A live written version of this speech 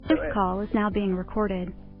This call is now being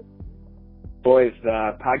recorded. Boys,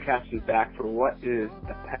 the podcast is back for what is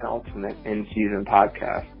the penultimate in-season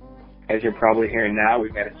podcast. As you're probably hearing now,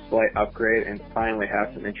 we've made a slight upgrade and finally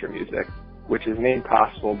have some intro music, which is made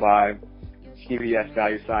possible by CVS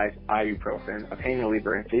Value Size Ibuprofen, a pain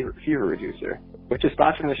reliever and fever reducer, which is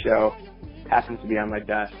sponsoring the show. Happens to be on my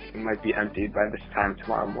desk and might be emptied by this time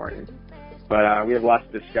tomorrow morning. But we have lots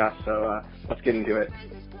to discuss, so let's get into it.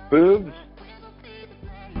 Boobs.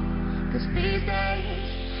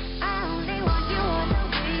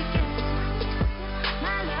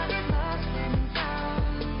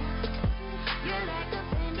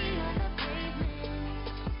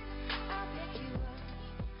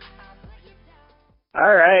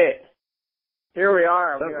 All right, here we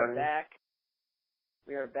are. We are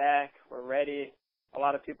back. We're ready. A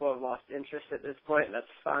lot of people have lost interest at this point. That's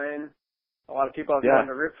fine. A lot of people have gone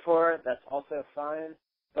to root for it. That's also fine.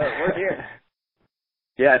 But we're here.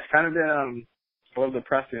 Yeah, it's kind of been a little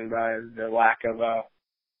depressing by the lack of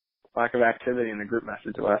activity in the group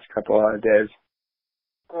message the last couple of days.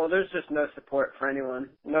 Well, there's just no support for anyone.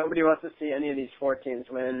 Nobody wants to see any of these four teams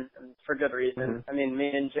win, and for good reason. Mm-hmm. I mean, me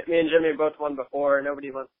and Jimmy both won before.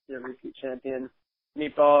 Nobody wants to see a repeat champion.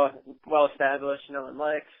 Meatball, well established, no one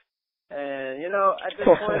likes. And at this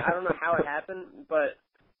point, I don't know how it happened, but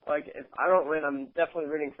if I don't win, I'm definitely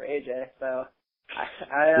rooting for AJ. So,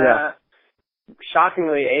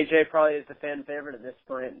 shockingly, AJ probably is the fan favorite at this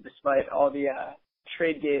point, despite all the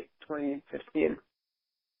Tradegate 2015.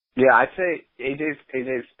 Yeah, I'd say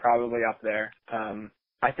AJ's probably up there.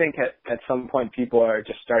 I think at some point people are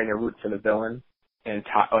just starting to root for the villain, and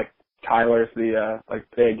Tyler's the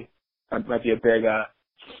might be a big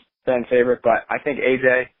fan favorite, but I think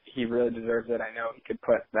AJ, he really deserves it. I know he could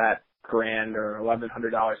put that $1,000 or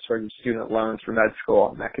 $1,100 towards his student loans for med school,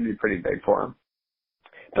 and that could be pretty big for him.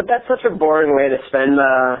 But that's such a boring way to spend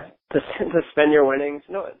to spend your winnings.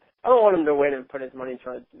 No, I don't want him to win and put his money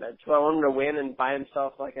towards med school. I want him to win and buy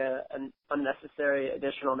himself an unnecessary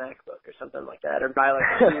additional MacBook or something like that, or buy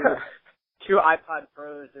two iPod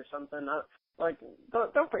Pros or something.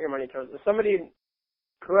 Don't put your money towards it.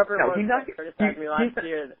 Whoever criticized me last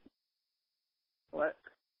year. What?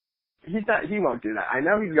 He won't do that. I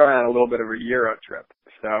know he's going on a little bit of a Euro trip,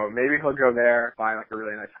 so maybe he'll go there, buy a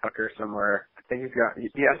really nice hooker somewhere. I think he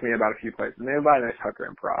asked me about a few places. Maybe buy a nice hooker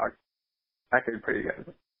in Prague. That could be pretty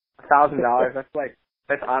good. $1,000.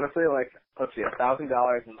 That's honestly let's see,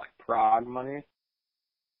 $1,000 in Prague money.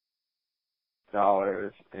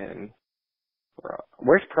 Dollars in Prague.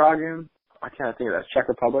 Where's Prague in? I can't think of that. Czech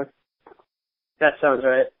Republic. That sounds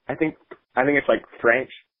right. I think it's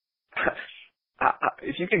French.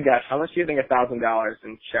 If you could guess, how much do you think $1,000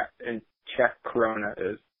 in Czech koruna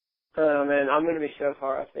is? Oh man, I'm gonna be so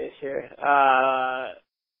far off base here.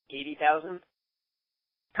 80,000.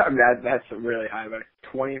 That's really high, but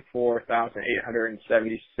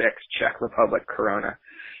 24,876 Czech Republic koruna.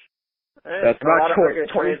 That's about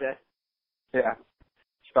 20. Yeah.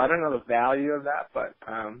 So I don't know the value of that, but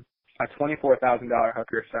a $24,000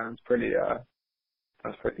 hooker sounds pretty good.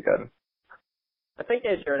 I think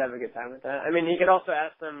AJ would have a good time with that. I mean, he could also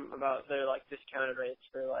ask them about their discounted rates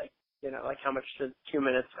for how much should 2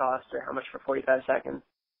 minutes cost or how much for 45 seconds.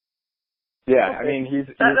 Yeah, I mean he's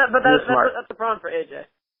smart. That's the problem for AJ.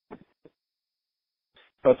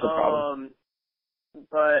 That's the problem.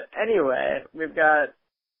 But anyway, we've got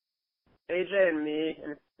AJ and me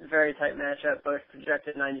in a very tight matchup, both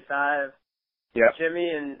projected 95. Yep. Jimmy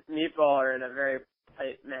and Meatball are in a very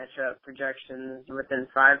tight matchup, projections within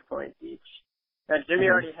 5 points each. Now, Jimmy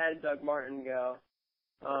already had Doug Martin go.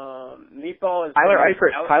 Meatball is Tyler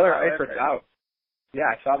Eifert's out. Yeah,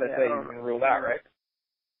 I saw that he's been ruled out, right?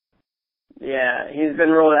 Yeah, he's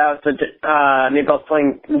been ruled out. So Meatball's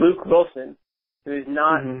playing Luke Wilson, who's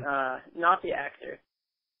not the actor.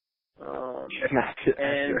 Not the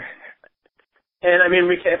actor. And I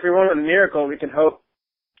mean, if we want a miracle, we can hope.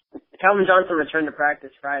 Calvin Johnson returned to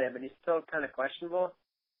practice Friday, but he's still kind of questionable.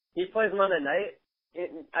 He plays Monday night.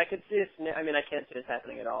 I could see I can't see this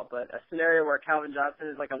happening at all, but a scenario where Calvin Johnson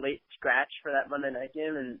is a late scratch for that Monday night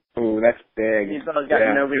game, and that's big. He's got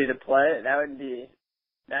nobody to play. That would be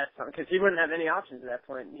because he wouldn't have any options at that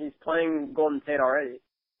point. He's playing Golden Tate already,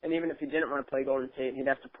 and even if he didn't want to play Golden Tate, he'd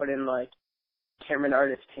have to put in Cameron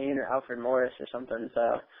Artis-Payne or Alfred Morris or something.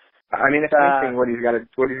 So I mean, if anything, what he's got to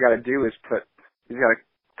do is put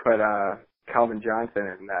Calvin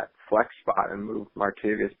Johnson in that flex spot and move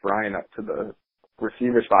Martavius Bryant up to the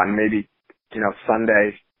receiver spot, and maybe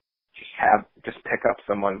Sunday just pick up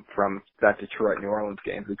someone from that Detroit New Orleans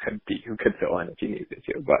game who could fill in if you needed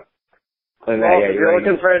to. But if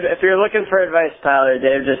you're looking for advice, Tyler,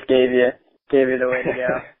 Dave just gave you the way to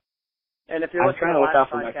go. And if you're I'm listening trying to to look the out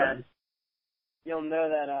last for my podcast, friends. you'll know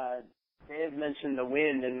that, Dave mentioned the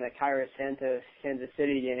wind in the Cairo Santos Kansas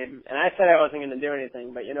City game, and I said I wasn't going to do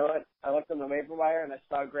anything, but you know what? I looked on the waiver wire and I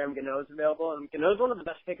saw Graham Gano's available, and Gano's one of the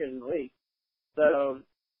best kickers in the league. So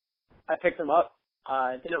I picked him up.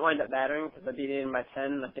 It didn't wind up mattering because I beat him by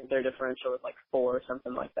 10. I think their differential was like 4 or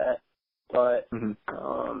something like that. But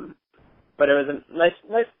but it was a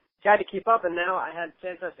nice guy to keep up, and now I had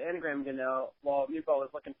Santos and Graham Gano while Muko was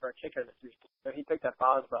looking for a kicker this week. So he picked up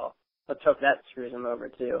Boswell. Let's hope that screws him over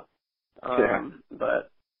too.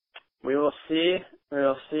 But we will see. We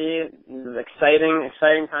will see. This is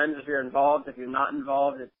exciting times if you're involved. If you're not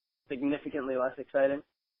involved, it's significantly less exciting.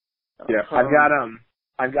 Yeah,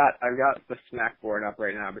 I've got the snack board up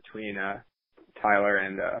right now between Tyler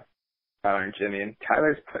and Jimmy, and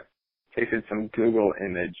Tyler's pasted some Google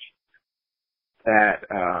image that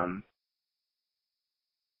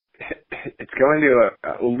it's going to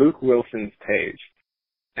a Luke Wilson's page,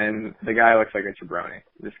 and the guy looks like a jabroni.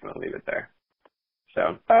 I'm just going to leave it there.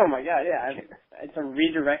 So. Oh my God, yeah, it's a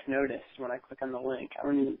redirect notice when I click on the link. I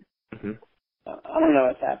don't even. I don't know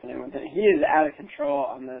what's happening with it. He is out of control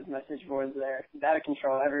on those message boards there. He's out of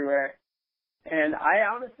control everywhere. And I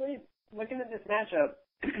honestly, looking at this matchup,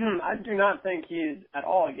 I do not think he's at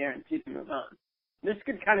all guaranteed to move on. This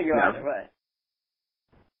could kind of go either way.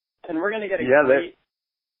 And we're going to get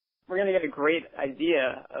a great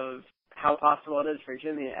idea of how possible it is for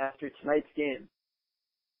Jimmy after tonight's game.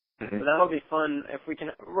 So that'll be fun if we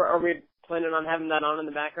can. Are we planning on having that on in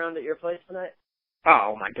the background at your place tonight?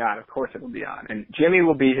 Oh my God, of course it will be on. And Jimmy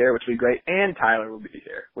will be here, which will be great, and Tyler will be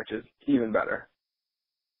here, which is even better.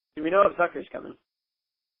 Do we know if Zucker's coming?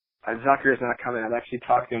 Zucker is not coming. I've actually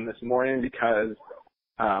talked to him this morning because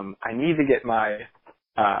I need to get my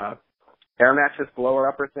air mattress blower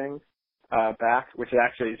upper thing back, which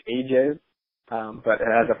actually is AJ's, but it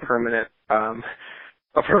has a permanent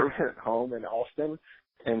home in Alston.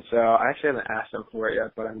 And so I actually haven't asked him for it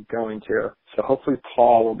yet, but I'm going to. So hopefully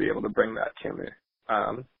Paul will be able to bring that to me.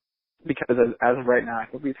 Because as of right now, I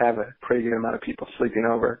think we have a pretty good amount of people sleeping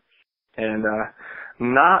over. And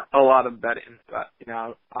not a lot of bedding, but, you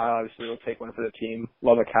know, I obviously will take one for the team,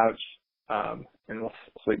 love a couch, and we'll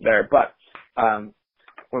sleep there. But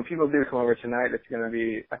when people do come over tonight, I think it's going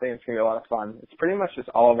to be a lot of fun. It's pretty much just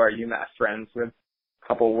all of our UMass friends with a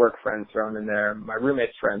couple of work friends thrown in there. My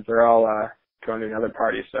roommate's friends, they're all going to another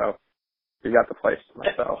party, so we got the place to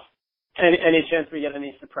myself. Any chance we get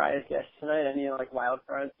any surprise guests tonight? Any like wild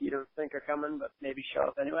cards you don't think are coming, but maybe show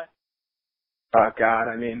up anyway? Oh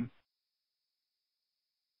God, I mean,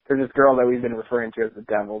 there's this girl that we've been referring to as the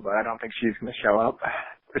devil, but I don't think she's going to show up.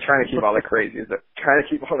 We're trying to keep all the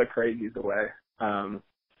crazies away.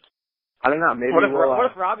 I don't know. Maybe what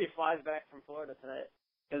if Robbie flies back from Florida tonight?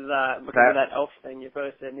 Because of that elf thing you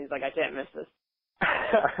posted, and he's like, I can't miss this.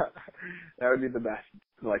 That would be the best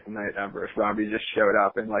night ever if Robbie just showed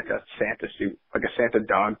up in like a Santa suit, like a Santa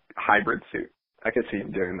dog hybrid suit. I could see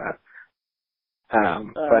him doing that.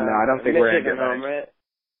 But no, I don't think we're gonna get home, right?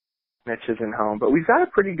 Mitch isn't home, but we've got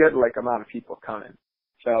a pretty good amount of people coming.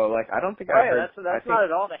 So I don't think that's not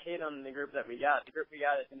at all the hate on the group that we got. The group we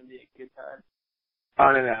got is going to be a good time.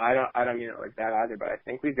 Oh no, I don't mean it like that either. But I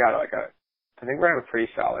think we've got I think we're gonna have a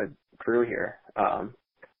pretty solid crew here.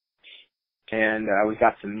 And we've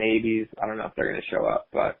got some maybes. I don't know if they're going to show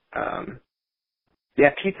up, but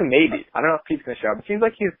yeah, Pete's a maybe. I don't know if Pete's going to show up. It seems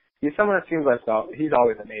like he's someone that seems like he's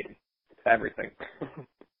always a maybe to everything.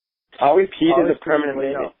 Pete is a permanent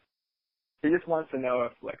maybe. He just wants to know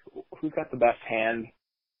if who's got the best hand,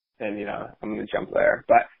 and I'm going to jump there.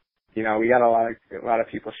 But we got a lot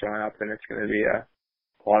of people showing up, and it's going to be a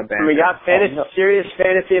lot of banter. We got serious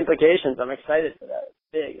fantasy implications. I'm excited for that.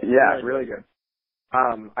 It's big. It's really good.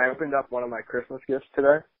 I opened up one of my Christmas gifts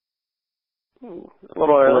today. A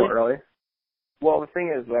little early. Well, the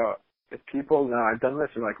thing is, though, if people know, I've done this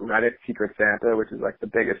in Reddit Secret Santa, which is the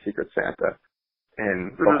biggest Secret Santa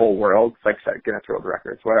in the whole world. It's Guinness World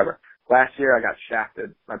Records, whatever. Last year I got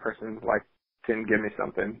shafted. My person didn't give me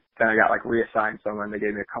something. Then I got reassigned someone. They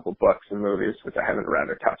gave me a couple books and movies, which I haven't read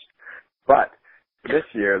or touched. But this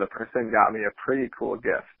year the person got me a pretty cool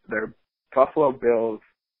gift. They're Buffalo Bills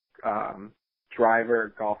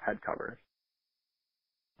driver golf head covers.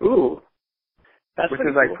 Ooh. Which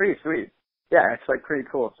is cool. Pretty sweet. Yeah, it's pretty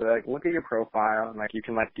cool. So look at your profile and you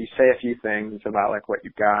can you say a few things about what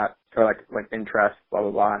you got or interest, blah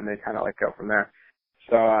blah blah, and they kind of go from there.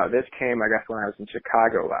 So this came I guess when I was in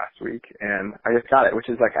Chicago last week, and I just got it, which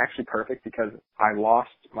is actually perfect because I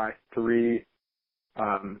lost my 3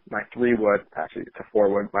 wood, actually it's a 4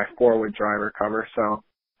 wood, my 4 wood driver cover. So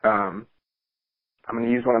I'm going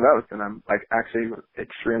to use one of those, and I'm like actually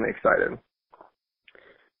extremely excited.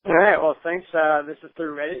 All right. Well, thanks. This is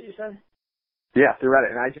through Reddit, you said? Yeah, through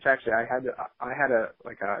Reddit, and I had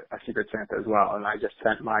a Secret Santa as well, and I just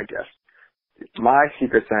sent my gift. My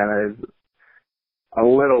Secret Santa is a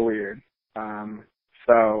little weird,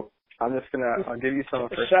 so I'm just I'll give you some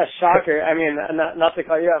of her. Shocker. I mean, not to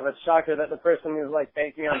call you out, but shocker that the person who's like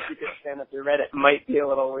banking on Secret Santa through Reddit might be a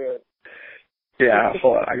little weird. Yeah,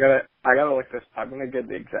 hold on. I gotta look this. I'm gonna get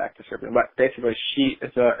the exact description, but basically,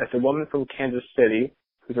 it's a woman from Kansas City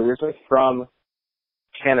who's originally from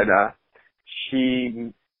Canada.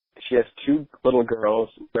 She has two little girls.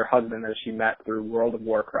 Their husband that she met through World of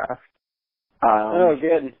Warcraft. Oh,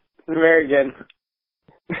 good. Very good.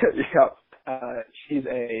 Yep. She's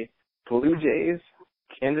a Blue Jays,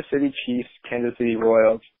 Kansas City Chiefs, Kansas City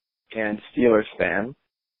Royals, and Steelers fan,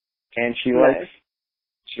 and she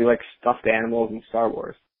likes stuffed animals and Star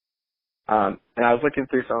Wars. And I was looking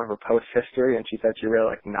through some of her post history, and she said she really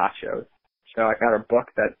liked nachos. So I got her book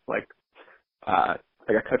that like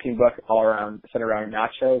a cooking book all around centered around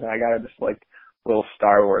nachos, and I got her this like little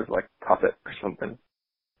Star Wars like puppet or something.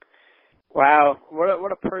 Wow,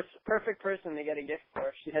 what a perfect person to get a gift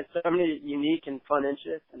for. She has so many unique and fun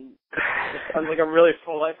interests, and it sounds like a really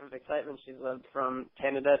full life of excitement she's lived from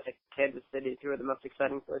Canada to Kansas City, two of the most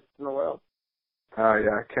exciting places in the world. Oh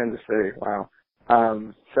yeah, Kansas City. Wow.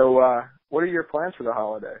 So what are your plans for the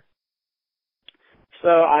holiday? So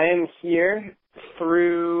I am here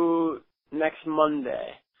through next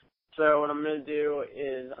Monday. So what I'm going to do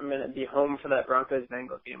is I'm going to be home for that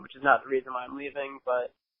Broncos-Bengals game, which is not the reason why I'm leaving,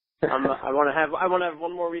 but I want to have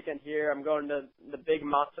one more weekend here. I'm going to the big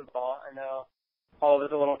matzo ball. I know all of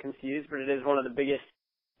us are a little confused, but it is one of the biggest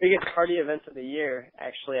party events of the year,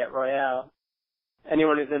 actually, at Royale.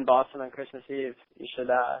 Anyone who's in Boston on Christmas Eve, you should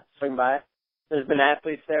swing by. There's been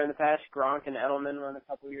athletes there in the past. Gronk and Edelman won a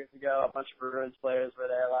couple of years ago. A bunch of Bruins players were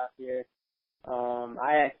there last year.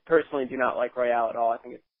 I personally do not like Royale at all. I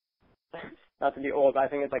think it's, not to be old, but I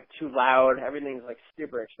think it's like too loud. Everything's like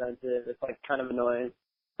super expensive. It's like kind of annoying.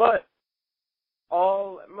 But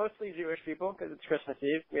mostly Jewish people because it's Christmas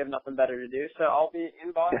Eve. We have nothing better to do. So I'll be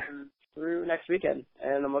in Boston through next weekend,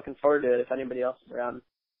 and I'm looking forward to it if anybody else is around.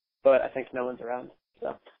 But I think no one's around.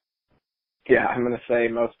 So. Yeah, I'm gonna say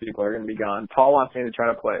most people are gonna be gone. Paul wants me to try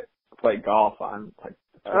to play golf on like.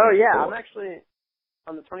 Oh yeah, I'm actually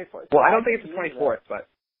on the 24th. Well, I don't think it's the 24th, but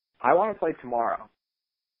I want to play tomorrow.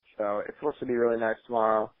 So it's supposed to be really nice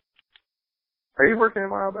tomorrow. Are you working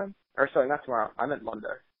tomorrow, Ben? Or sorry, not tomorrow. I meant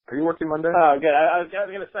Monday. Are you working Monday? Oh, good. I was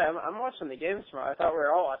gonna say I'm watching the games tomorrow. I thought we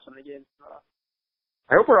were all watching the games tomorrow.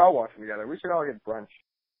 I hope we're all watching together. We should all get brunch.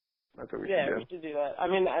 That's what we should do. Yeah, we should do that. I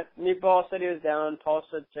mean, Meatball said he was down. Paul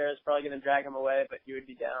said Sarah's probably going to drag him away, but he would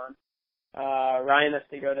be down. Ryan has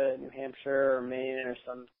to go to New Hampshire or Maine or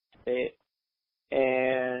some state.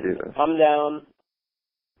 And I'm down.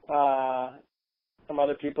 Some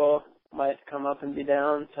other people might come up and be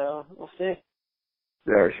down, so we'll see.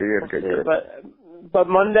 Yeah, sure you have a good trip. But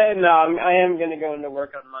Monday, no, I am going to go into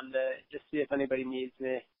work on Monday, just see if anybody needs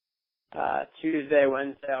me. Tuesday,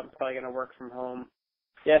 Wednesday, I'm probably going to work from home.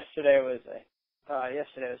 Yesterday was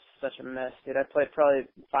such a mess, dude. I played probably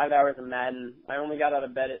 5 hours of Madden. I only got out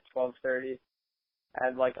of bed at 12:30. I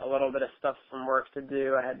had like a little bit of stuff from work to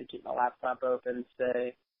do. I had to keep my laptop open,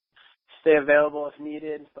 stay available if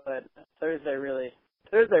needed. But Thursday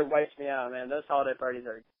wipes me out, man. Those holiday parties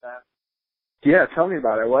are a good time. Yeah, tell me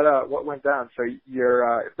about it. What went down? So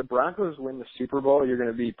if the Broncos win the Super Bowl, you're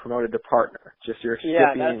going to be promoted to partner. Just you're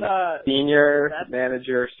skipping senior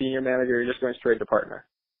manager. You're just going straight to partner.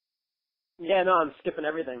 Yeah, no, I'm skipping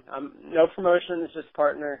everything. No promotions, just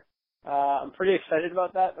partner. I'm pretty excited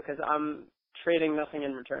about that because I'm trading nothing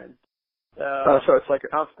in return. So it's like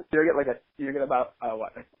you get about a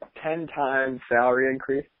 10 times salary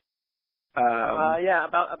increase. Yeah,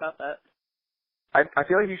 about that. I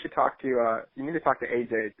feel like you should you need to talk to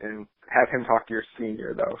AJ and have him talk to your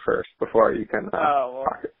senior though first before you can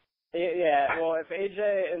talk. Yeah, well, if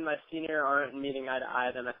AJ and my senior aren't meeting eye to eye,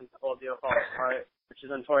 then I think the whole deal falls apart, which is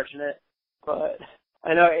unfortunate. But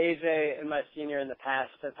I know AJ and my senior in the past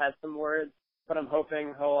have had some words, but I'm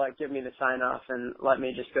hoping he'll give me the sign off and let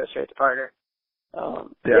me just go straight to partner.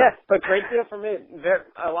 Yeah, but great deal for me.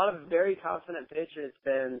 A lot of very confident Patriots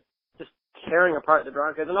fans just tearing apart the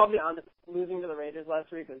Broncos. And I'll be honest, losing to the Raiders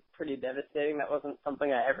last week was pretty devastating. That wasn't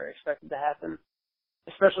something I ever expected to happen,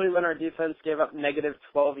 especially when our defense gave up negative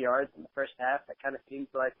 12 yards in the first half. That kind of seems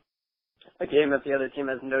like a game that the other team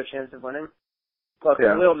has no chance of winning. Look,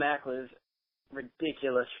 Khalil Mack was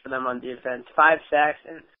ridiculous for them on defense. 5 sacks.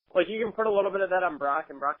 And, you can put a little bit of that on Brock,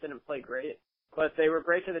 and Brock didn't play great. but they were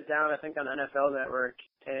breaking it down, I think, on NFL Network,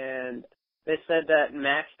 and they said that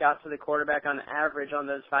Max got to the quarterback on average on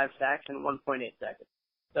those 5 sacks in 1.8 seconds.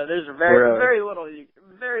 So there's very little he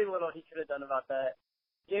could have done about that.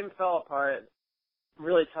 Game fell apart.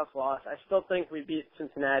 Really tough loss. I still think we beat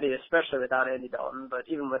Cincinnati, especially without Andy Dalton, but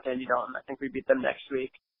even with Andy Dalton, I think we beat them next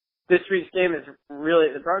week. This week's game is really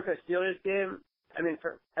the Broncos-Steelers game. I mean,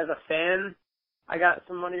 as a fan, I got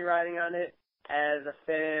some money riding on it. As a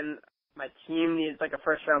fan, my team needs like a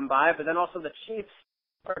first-round bye, but then also the Chiefs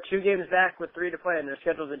are 2 games back with 3 to play, and their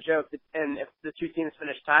schedule's a joke. And if the 2 teams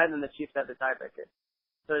finish tied, then the Chiefs have the tiebreaker.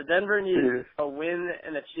 So Denver needs a win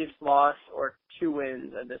and a Chiefs loss, or 2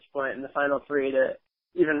 wins at this point in the final 3 to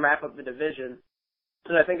even wrap up the division.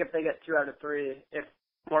 And I think if they get 2 out of 3, if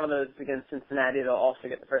one of those is against Cincinnati, they'll also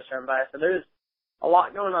get the first-round bye. So there's a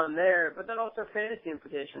lot going on there, but then also fantasy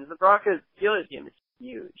implications. The Broncos-Steelers game is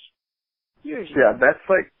huge. Huge. Yeah, that's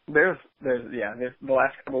like, there's the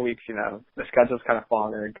last couple of weeks, the schedule's kind of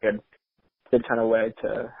fallen in a good kind of way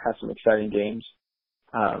to have some exciting games.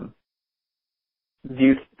 Now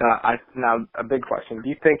a big question. Do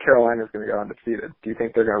you think Carolina's going to go undefeated? Do you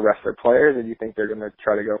think they're going to rest their players, or do you think they're going to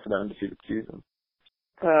try to go for the undefeated season?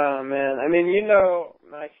 Oh, man. I mean,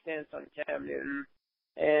 my stance on Cam Newton,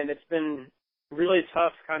 and it's been really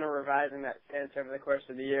tough kind of revising that stance over the course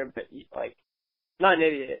of the year, but, not an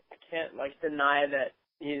idiot. I can't, deny that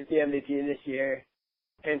he's the MVP this year,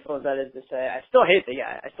 painful as that is to say. I still hate the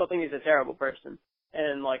guy. I still think he's a terrible person.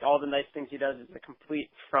 And, all the nice things he does is a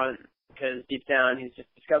complete front, because deep down he's just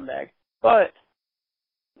a scumbag. But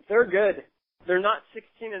they're good. They're not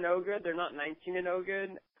 16-0 good. They're not 19-0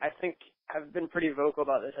 good. I think I've been pretty vocal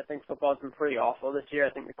about this. I think football's been pretty awful this year.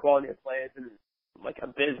 I think the quality of play has been,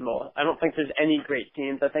 abysmal. I don't think there's any great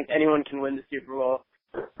teams. I think anyone can win the Super Bowl,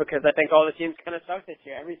 because I think all the teams kind of suck this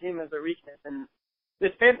year. Every team has their weakness. And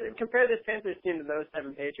compare this Panthers team to those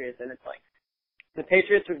 7 Patriots, and it's the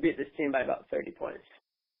Patriots would beat this team by about 30 points.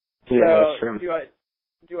 Yeah, so that's true.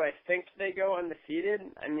 Do I think they go undefeated?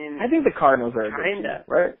 I mean, I think the Cardinals are a good team,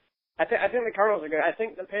 right? I think the Cardinals are good. I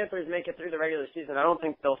think the Panthers make it through the regular season. I don't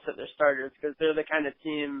think they'll sit their starters, because they're the kind of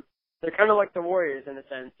team. They're kind of like the Warriors in a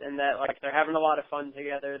sense, in that they're having a lot of fun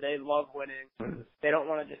together. They love winning. They don't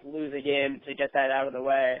want to just lose a game to get that out of the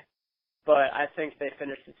way. But I think they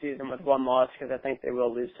finish the season with 1 loss, because I think they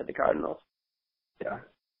will lose to the Cardinals. Yeah,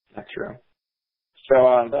 that's true.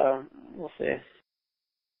 So we'll see.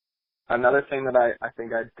 Another thing that I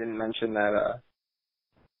think I didn't mention that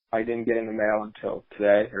I didn't get in the mail until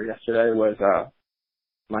today or yesterday was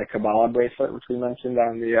my Kabbalah bracelet, which we mentioned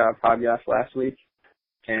on the podcast last week.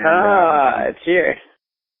 And, it's here.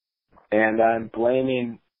 And I'm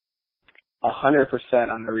blaming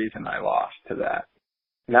 100% on the reason I lost to that.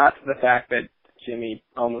 Not to the fact that Jimmy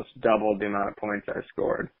almost doubled the amount of points I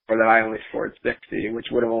scored, or that I only scored 60,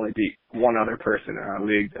 which would have only beat one other person in our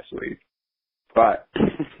league this week. But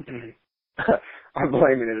I'm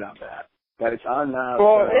blaming it on that. But it's on now.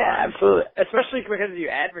 Well, yeah, absolutely. Especially because you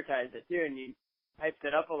advertised it, too, and you hyped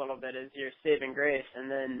it up a little bit as your saving grace, and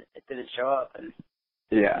then it didn't show up. And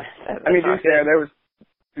yeah. I mean, to be fair,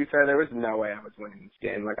 there was no way I was winning this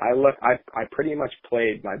game. I pretty much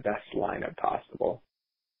played my best lineup possible,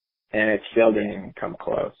 and it still didn't even come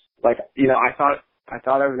close. I thought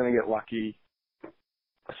I was going to get lucky,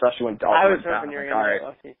 especially when Dalton I was went down. hoping you were going to get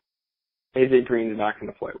lucky. AJ Green is not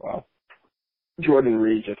going to play well. Jordan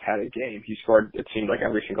Reed just had a game. He scored, it seemed like,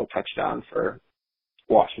 every single touchdown for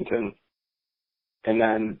Washington. And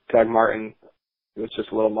then Doug Martin was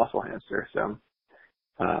just a little muscle hamster. So,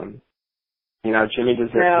 Jimmy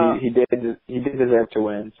deserved, he did deserve to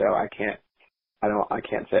win. So I can't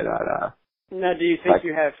say that. Now, do you think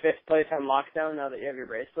you have 5th place on lockdown now that you have your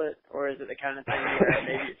bracelet? Or is it the kind of thing where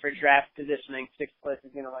maybe for draft positioning, 6th place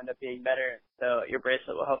is going to wind up being better, so your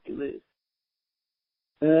bracelet will help you lose?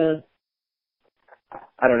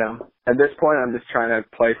 I don't know. At this point, I'm just trying to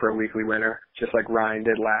play for a weekly winner, just like Ryan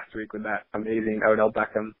did last week with that amazing Odell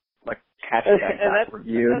Beckham catch that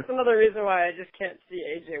review. That's another reason why I just can't see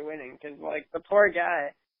AJ winning, because the poor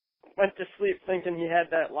guy went to sleep thinking he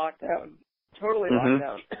had that locked down, totally locked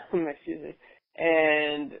down. Excuse me,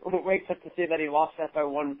 and wakes up to see that he lost that by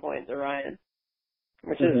 1 point to Ryan,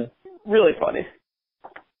 which is really funny.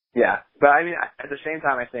 Yeah, but I mean, at the same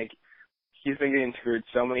time, I think he's been getting screwed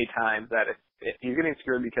so many times that he's getting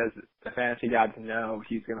screwed because the fantasy gods know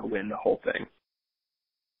he's going to win the whole thing.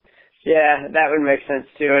 Yeah, that would make sense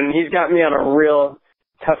too. And he's got me on a real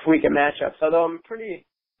tough week of matchups, although I'm pretty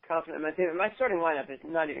confident in my team. My starting lineup is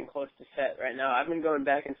not even close to set right now. I've been going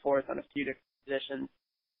back and forth on a few different positions.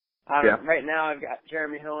 Right now I've got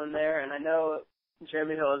Jeremy Hill in there, and I know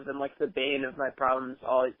Jeremy Hill has been the bane of my problems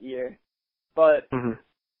all year. But Mm-hmm.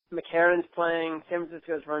 McCarron's playing. San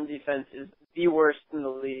Francisco's run defense is the worst in the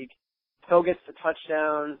league. Hill gets the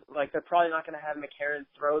touchdowns. Like, they're probably not going to have McCarron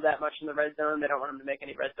throw that much in the red zone. They don't want him to make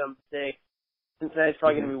any red zone mistakes. Cincinnati's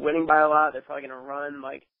probably going to be winning by a lot. They're probably going to run.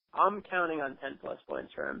 Like, I'm counting on 10-plus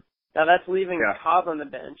points for him. Now, that's leaving Cobb on the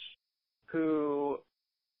bench, who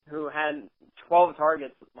had 12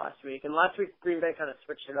 targets last week. And last week, Green Bay kind of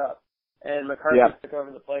switched it up, and McCarthy took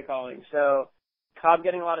over the play calling. So Cobb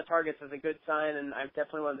getting a lot of targets is a good sign, and I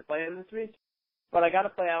definitely wanted to play him this week. But I got to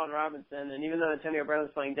play Allen Robinson, and even though Antonio Brown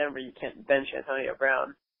is playing Denver, you can't bench Antonio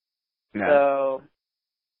Brown. No. So,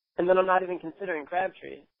 and then I'm not even considering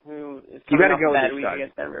Crabtree, who is coming off a bad week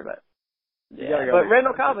against Denver. But but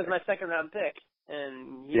Randall Cobb is my second-round pick,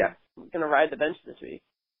 and he's going to ride the bench this week.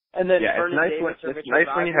 And then Vernon Davis or Richard Rodgers,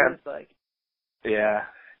 when you have,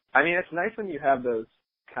 I mean, it's nice when you have those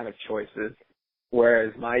kind of choices.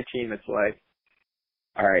 Whereas my team, it's like,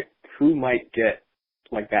 all right, who might get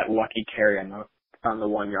like that lucky carry on the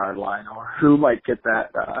 1 yard line, or who might get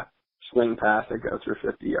that swing pass that goes for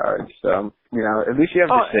 50 yards. So, at least you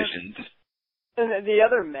have decisions. And the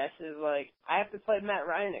other mess is, like, I have to play Matt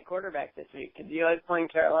Ryan at quarterback this week because Eli's playing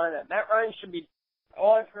Carolina. Matt Ryan should be,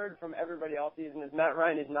 all I've heard from everybody all season is Matt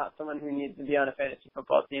Ryan is not someone who needs to be on a fantasy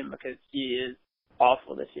football team because he is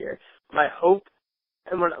awful this year. My hope,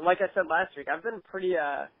 and like I said last week, I've been pretty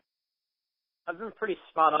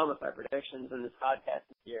spot on with my predictions in this podcast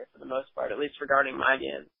this year for the most part, at least regarding my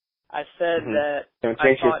game. I said that Don't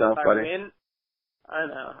jinx yourself, buddy. Win, I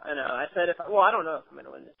know. I said I don't know if I'm going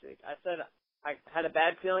to win this week. I said I had a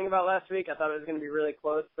bad feeling about last week. I thought it was going to be really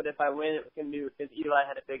close, but if I win, it was going to be because Eli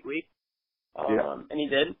had a big week, and he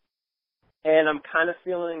did. And I'm kind of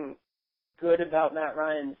feeling good about Matt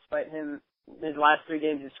Ryan, despite his last 3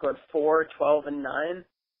 games, he's scored 4, 12, and 9.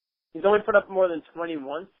 He's only put up more than 20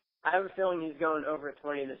 once. I have a feeling he's going over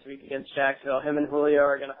 20 this week against Jacksonville. Him and Julio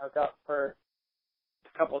are going to hook up for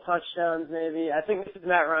a couple of touchdowns, maybe. I think this is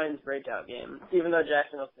Matt Ryan's breakout game, even though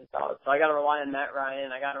Jacksonville's been solid. So I got to rely on Matt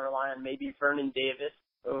Ryan. I got to rely on maybe Vernon Davis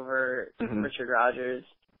over Richard Rodgers.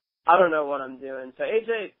 I don't know what I'm doing. So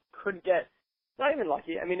AJ could get not even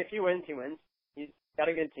lucky. I mean, if he wins, he wins. He's got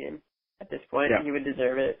a good team at this point. Yeah. He would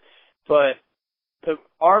deserve it. But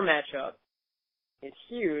our matchup is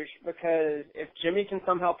huge because if Jimmy can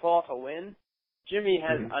somehow pull off a win, Jimmy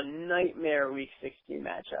has a nightmare Week 16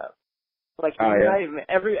 matchup. Like nightmare.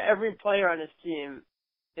 Every player on his team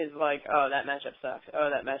is like, oh, that matchup sucks. Oh,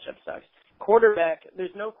 that matchup sucks. Quarterback,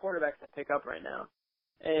 there's no quarterback to pick up right now,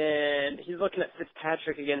 and he's looking at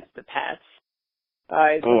Fitzpatrick against the Pats.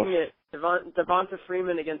 He's looking at Devonta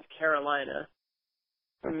Freeman against Carolina,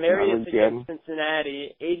 Marius against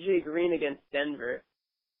Cincinnati, AJ Green against Denver.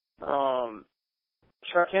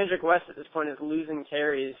 Kendrick West at this point is losing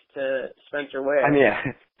carries to Spencer Ware. I mean,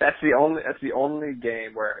 that's the only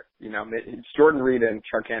game where it's Jordan Reed and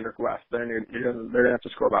Kendrick West. They're gonna have to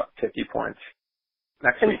score about 50 points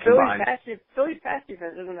next week combined. Philly's pass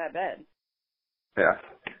defense isn't that bad. Yeah.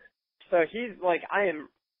 So he's like, I am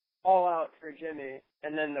all out for Jimmy,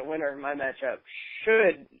 and then the winner of my matchup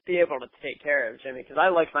should be able to take care of Jimmy because I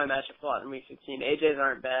like my matchups a lot in Week 16. AJ's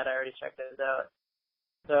aren't bad. I already checked those out.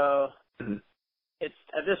 So. It's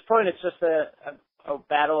at this point, it's just a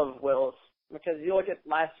battle of wills because you look at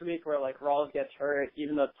last week where like Rawls gets hurt,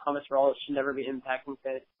 even though Thomas Rawls should never be impacting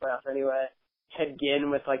fantasy playoffs anyway. Ted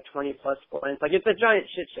Ginn with like 20+ points, like it's a giant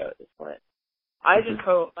shit show at this point. I just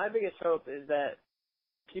hope my biggest hope is that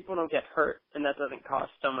people don't get hurt and that doesn't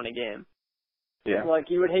cost someone a game. Yeah,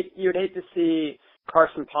 like you would hate to see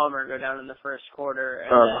Carson Palmer go down in the first quarter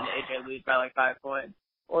and then AJ lose by like 5 points,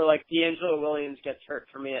 or like D'Angelo Williams gets hurt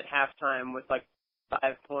for me at halftime with like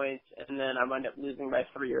 5 points, and then I wind up losing by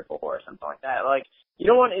 3 or 4 or something like that. Like, you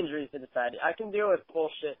don't want injuries to decide. I can deal with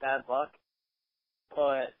bullshit bad luck,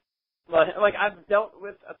 but like I've dealt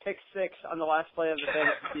with a pick 6 on the last play of the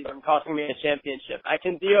fantasy season costing me a championship. I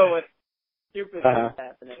can deal with stupid things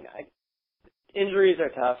happening. Injuries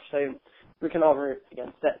are tough, so we can all root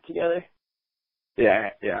against that together.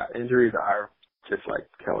 Yeah. Injuries are just like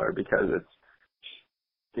killer because it's,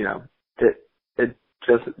 it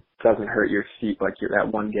just doesn't hurt your seat like you're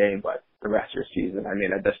at one game, but the rest of your season. I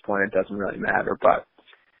mean, at this point, it doesn't really matter. But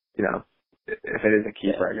if it is a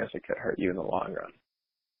keeper, I guess it could hurt you in the long run.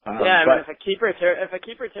 I mean, if a keeper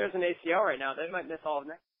tears an ACL right now, they might miss all of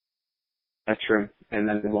next. That's true, and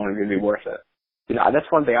then it won't even be worth it. That's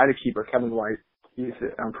one thing. I had a keeper, Kevin White.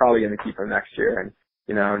 I'm probably going to keep him next year, and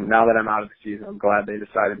now that I'm out of the season, I'm glad they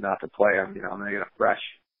decided not to play him. I'm going to get a fresh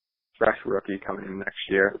rookie coming in next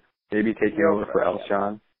year. Maybe taking over for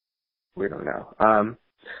Elshon. We don't know.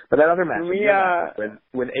 But that other match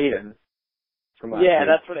with Aiden. from last Yeah, week.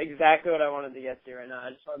 that's exactly what I wanted to get to right now. I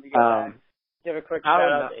just wanted to get back. Give a quick shout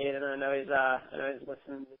out to Aiden. I know he's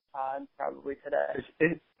listening to this pod probably today.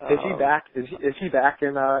 Is he back? Is he back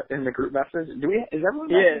in the group message? Is everyone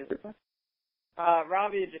back in the group message?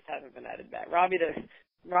 Robbie just hasn't been added back. Robbie,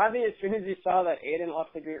 as soon as he saw that Aiden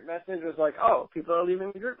left the group message, was like, "Oh, people are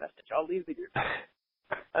leaving the group message. I'll leave the group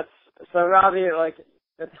message." So Robbie, like,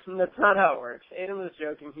 that's not how it works. Aiden was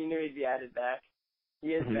joking. He knew he'd be added back. He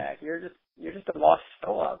is back. You're just a lost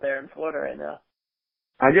soul out there in Florida right now.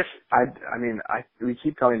 We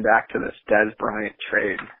keep coming back to this Dez Bryant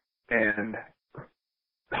trade, and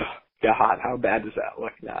God, how bad does that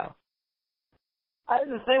look now?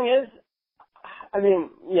 The thing is,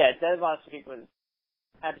 Dez last week was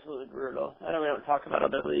absolutely brutal. I know we don't talk about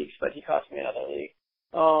other leagues, but he cost me another league.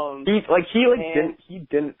 He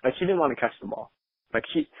didn't want to catch the ball.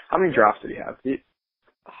 How many drops did he have?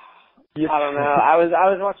 I don't know. I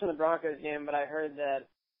was watching the Broncos game, but I heard that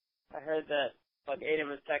like Aiden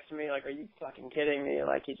was texting me like, "Are you fucking kidding me?"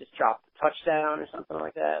 Like he just dropped a touchdown or something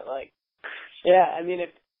like that. Like, yeah, if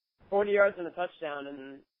 40 yards and a touchdown,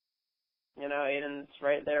 and Aiden's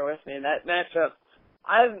right there with me. That matchup,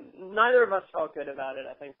 neither of us felt good about it.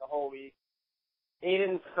 I think the whole week.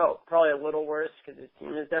 Aiden felt probably a little worse because his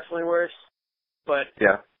team is definitely worse. But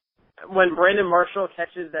yeah, when Brandon Marshall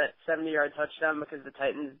catches that 70-yard touchdown because the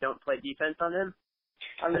Titans don't play defense on him,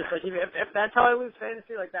 I'm just like, if that's how I lose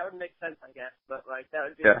fantasy, like that would make sense, I guess. But like that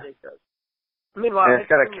would be ridiculous. Meanwhile, his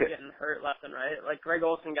team was getting hurt left and right. Like Greg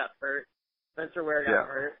Olsen got hurt, Spencer Ware got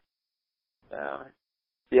hurt. So.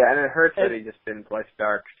 Yeah, and it hurts that he just didn't play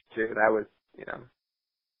Starks too. That was,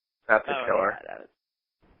 that's a killer. Yeah,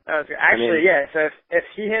 that was good. Actually, so if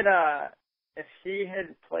he had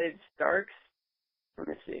played Starks, let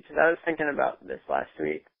me see, because I was thinking about this last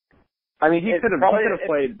week. He could have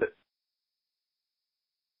played.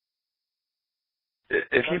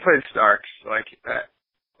 If he played Starks,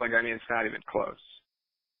 it's not even close.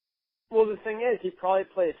 Well, the thing is, he probably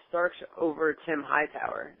plays Starks over Tim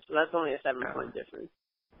Hightower, so that's only a 7-point difference.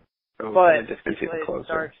 So but he plays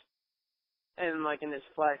Starks, and in his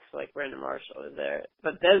flex, Brandon Marshall is there.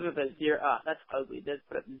 But Dez with a 0, that's ugly. Dez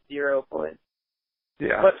put up 0 points.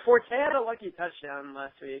 Yeah. But Forte had a lucky touchdown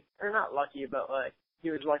last week, or not lucky, but he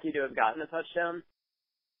was lucky to have gotten a touchdown.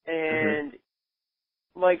 And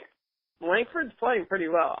Langford's playing pretty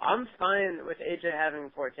well. I'm fine with AJ having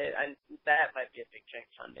Forte. That might be a big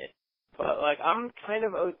change on me. But, I'm kind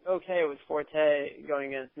of okay with Forte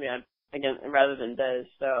going against me rather than Dez.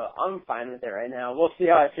 So I'm fine with it right now. We'll see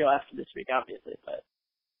how I feel after this week, obviously. But,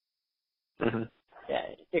 yeah,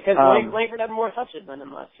 because Langford had more touches than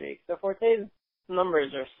him last week. So Forte's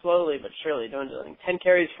numbers are slowly but surely dwindling. 10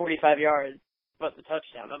 carries, 45 yards, but the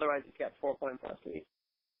touchdown. Otherwise, he's got 4 points last week.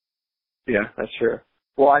 Yeah, that's true.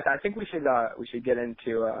 Well, I think we should get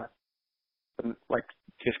into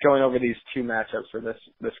just going over these two matchups for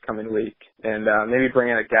this coming week, and maybe bring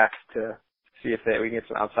in a guest to see if we can get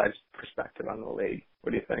some outside perspective on the league.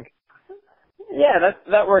 What do you think? Yeah,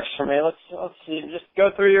 that works for me. Let's see. Just go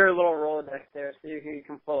through your little Rolodex there, see who you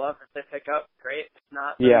can pull up. If they pick up, great. If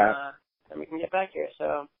not, then we can get back here.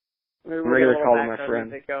 So we're going to call my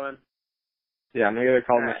friend. Going. Yeah, I'm going to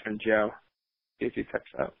call my friend Joe. See if he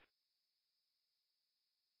picks up.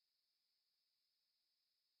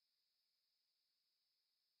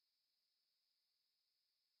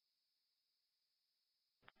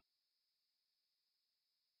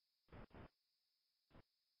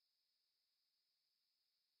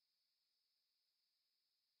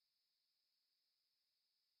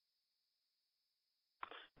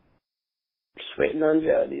 Just waiting on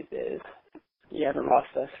Joe these days. You haven't lost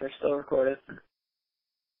us. We're still recorded.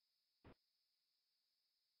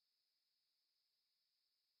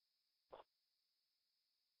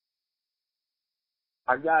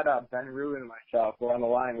 I've got Ben Rubin and myself. We're on the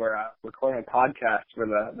line. We're recording a podcast for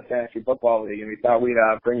the Fantasy Football League, and we thought we'd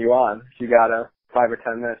bring you on. If you got 5 or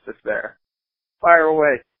 10 minutes to spare, fire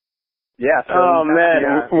away. Yeah. So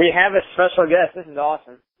we have a special guest. This is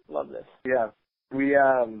awesome. Love this. Yeah.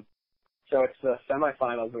 So it's the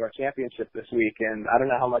semifinals of our championship this week, and I don't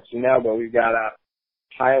know how much you know, but we've got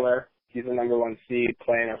Tyler. He's the number 1 seed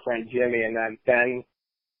playing our friend Jimmy, and then Ben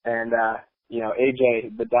and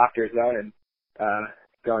AJ, the Doctor's own, and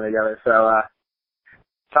going together. So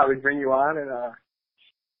thought we'd bring you on and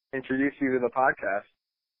introduce you to the podcast.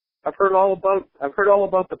 I've heard all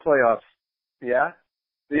about the playoffs. Yeah?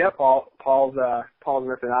 Yeah, Paul's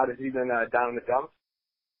missing out. Has he been down in the dumps?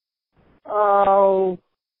 Oh,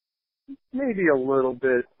 maybe a little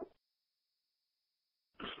bit.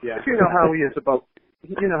 Yeah. You know how he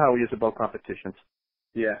is about competitions.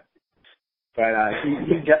 Yeah. But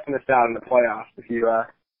he just missed out in the playoffs. If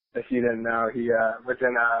you didn't know, he was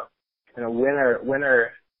in a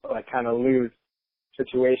winner like kind of lose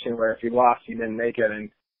situation where if he lost, he didn't make it, and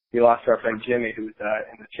he lost to our friend Jimmy, who's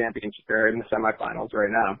in the championship or in the semifinals right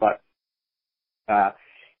now. But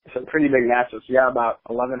it's a pretty big match. So you got about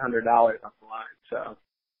 $1,100 on the line. So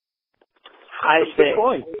I see.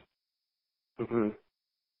 Mm-hmm.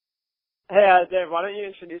 Hey, Dave, why don't you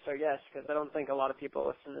introduce our guest? Because I don't think a lot of people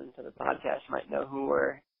listening to the podcast might know who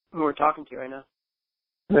we're talking to right now.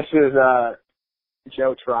 This is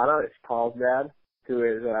Joe Trotta. It's Paul's dad, who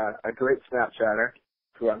is a great Snapchatter,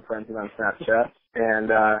 who I'm friends with on Snapchat, and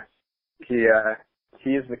he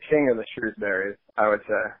is the king of the Shrewsburys, I would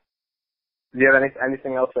say. Do you have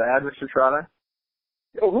anything else to add, Mr. Trotta?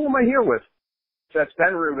 Oh, who am I here with? So that's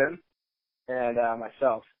Ben Rubin and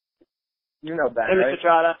myself. You know Ben, Hey, right? Mr.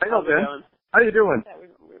 Trotta. I know how's it Ben. going? How you doing? Yeah,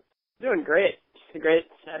 we're doing great. Just a great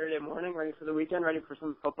Saturday morning, ready for the weekend, ready for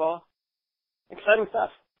some football. Exciting stuff.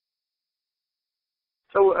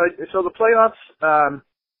 So the playoffs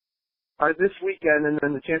are this weekend, and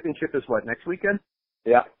then the championship is what, next weekend?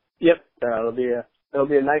 Yeah. Yep. It'll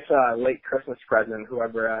be a nice late Christmas present,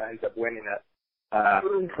 whoever ends up winning it. Who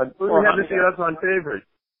do we have the odds on favorite?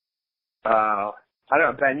 I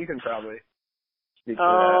don't know, Ben, you can probably speak to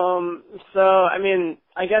that. So I mean,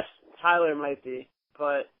 I guess Tyler might be,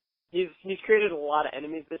 but he's created a lot of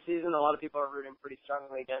enemies this season. A lot of people are rooting pretty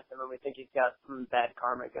strongly against him, and we think he's got some bad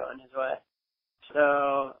karma going his way.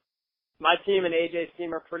 So my team and AJ's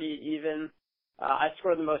team are pretty even. I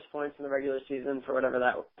scored the most points in the regular season for whatever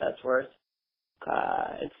that's worth.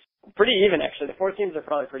 It's pretty even, actually. The four teams are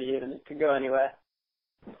probably pretty even. It could go anyway.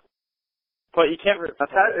 But you can't root for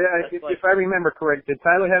if I remember correct, did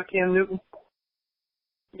Tyler have Cam Newton?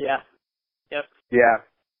 Yeah. Yep. Yeah.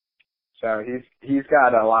 So he's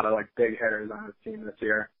got a lot of like big hitters on his team this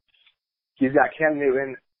year. He's got Cam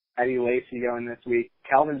Newton, Eddie Lacy going this week,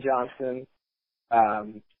 Calvin Johnson.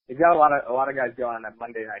 He's got a lot of guys going on that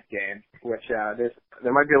Monday night game, which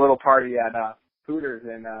there might be a little party at Hooters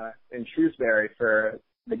in Shrewsbury for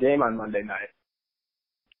the game on Monday night.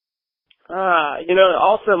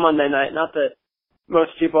 Also Monday night, not that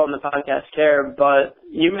most people on the podcast care, but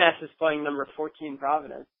UMass is playing number 14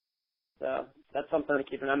 Providence. So that's something to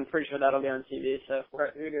keep an eye on. I'm pretty sure that'll be on TV. So if we're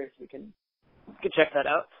at Hooters, we can check that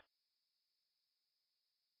out.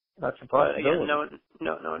 That's a But possibility. again,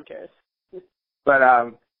 no one cares. But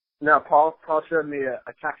no, Paul showed me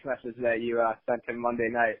a text message that you sent him Monday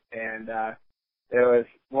night, and it was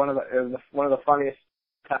one of the funniest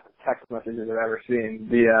text messages I've ever seen.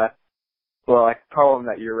 The poem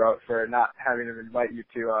that you wrote for not having to invite you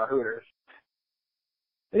to Hooters.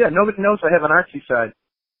 Yeah, nobody knows I have an artsy side.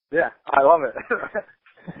 Yeah, I love it.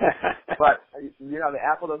 But the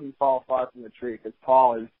apple doesn't fall far from the tree because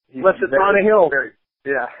Paul is unless it's on a hill.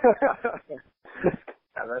 Yeah.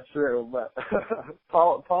 Yeah, that's true. But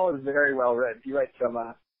Paul is very well read. He writes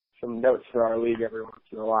some notes for our league every once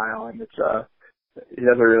in a while, and he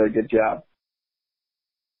does a really good job.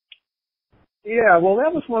 Yeah, well,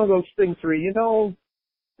 that was one of those things where,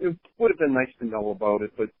 it would have been nice to know about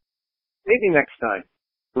it, but maybe next time.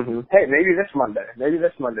 Mm-hmm. Hey, maybe this Monday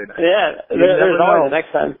night. Yeah, You there's never always know. the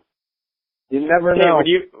next time. You never know.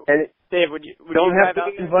 Dave, would you don't have drive to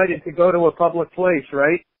out be there? invited to go to a public place,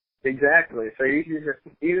 right? Exactly. So you should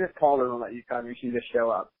even if Paul doesn't let you come, you should just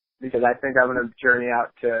show up. Because I think I'm going to journey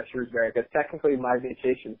out to Shrewsbury, because technically my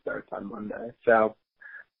vacation starts on Monday. So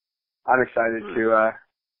I'm excited to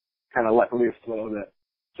kind of let loose a little bit.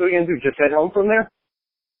 So what are you going to do, just head home from there?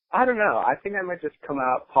 I don't know. I think I might just come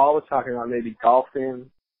out. Paul was talking about maybe golfing,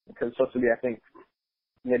 because it's supposed to be, I think,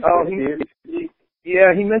 mid-50s.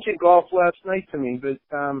 He mentioned golf last night to me, but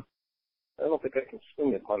I don't think I can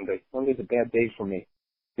swing it Monday. Monday's a bad day for me.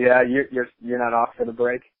 Yeah, you're not off for the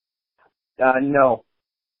break? No.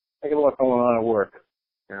 I got a lot going on at work.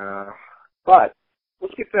 But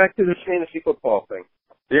let's get back to this fantasy football thing.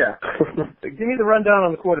 Yeah. Give me the rundown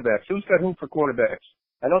on the quarterbacks. Who's got whom for quarterbacks?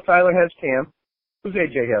 I know Tyler has Cam. Who's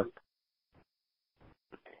AJ have?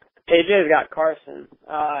 AJ's got Carson,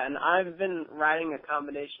 and I've been riding a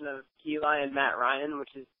combination of Eli and Matt Ryan, which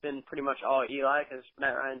has been pretty much all Eli because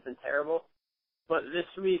Matt Ryan's been terrible. But this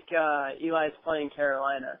week, Eli's playing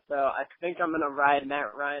Carolina, so I think I'm going to ride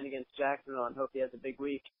Matt Ryan against Jacksonville and hope he has a big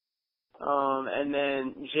week. And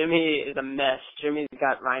then Jimmy is a mess. Jimmy's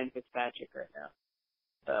got Ryan Fitzpatrick right now.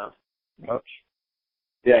 So. Ouch.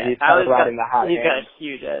 Yeah, he's kind of riding the hot hand. He's got a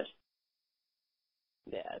huge edge.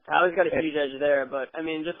 Yeah, Tyler's got a huge edge there, but, I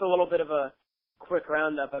mean, just a little bit of a quick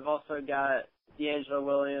roundup. I've also got D'Angelo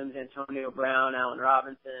Williams, Antonio Brown, Allen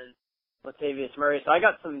Robinson, Latavius Murray. So I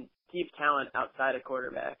got some deep talent outside of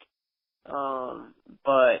quarterback.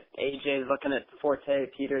 But AJ's looking at Forte,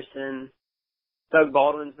 Peterson. Doug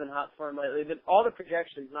Baldwin's been hot for him lately. All the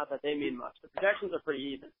projections, not that they mean much. The projections are pretty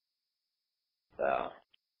even. So,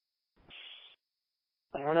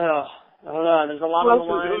 I don't know. There's a lot on the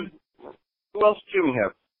line. Who else do Jimmy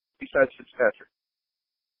have besides Fitzpatrick?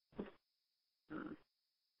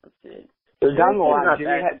 Let's see. So down the line,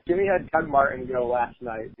 Jimmy had Doug Martin go last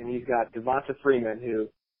night, and he's got Devonta Freeman, who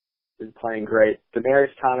is playing great.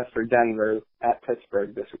 Demaryius Thomas for Denver at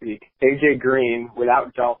Pittsburgh this week. AJ Green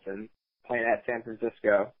without Dalton playing at San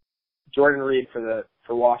Francisco. Jordan Reed for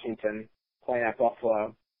Washington playing at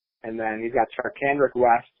Buffalo. And then he's got Charkandrick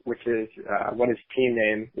West, which is what his team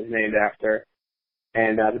name is named after.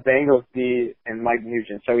 And the Bengals D and Mike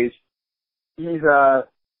Nugent. So he's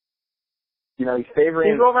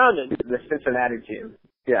favoring the Cincinnati team.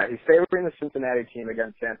 Yeah, he's favoring the Cincinnati team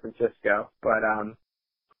against San Francisco. But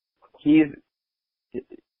he's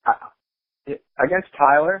against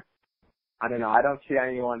Tyler. I don't know. I don't see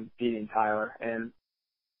anyone beating Tyler.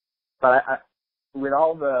 But with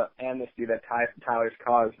all the amnesty that Tyler's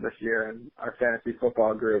caused this year in our fantasy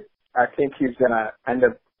football group, I think he's gonna end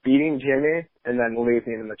up beating Jimmy and then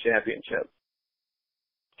losing in the championship.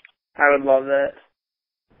 I would love that.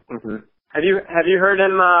 Mm-hmm. Have you heard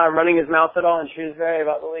him running his mouth at all in Shrewsbury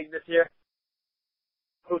about the league this year?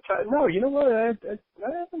 Oh, no, you know what? I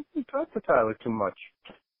haven't really talked to Tyler too much.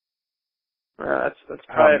 That's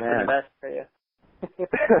probably for the best for you.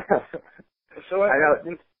 So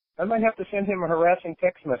I might have to send him a harassing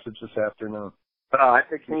text message this afternoon. Oh, I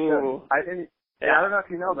think you should. I don't know if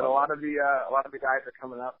you know, but a lot of the guys are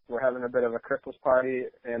coming up. We're having a bit of a Christmas party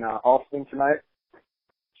in Alston tonight.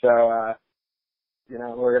 So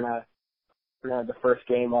we're gonna have the first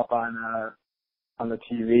game up on the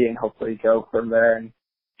TV and hopefully go from there and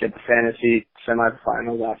get the fantasy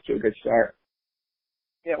semifinals off to a good start.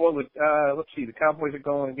 Yeah, well, let's see. The Cowboys are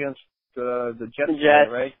going against the Jets, tonight,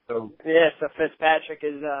 right? So Fitzpatrick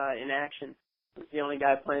is in action. He's the only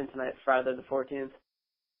guy playing tonight, Friday the 14th.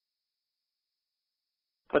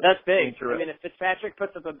 But that's big. I mean, if Fitzpatrick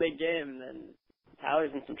puts up a big game, then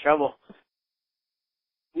Tyler's in some trouble.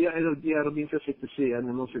 Yeah, it'll be interesting to see. I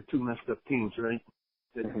mean, those are two messed up teams, right?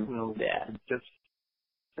 That, Jets.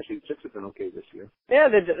 Actually, the Jets have been okay this year. Yeah,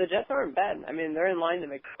 the Jets aren't bad. I mean, they're in line to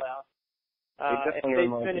make the playoffs. They definitely are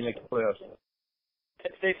in line to make the playoffs.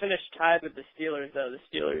 If they finish tied with the Steelers, though, the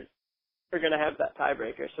Steelers are going to have that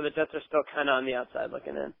tiebreaker. So the Jets are still kind of on the outside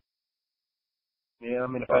looking in. Yeah, I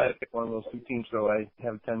mean, if I had to pick one of those two teams, though, I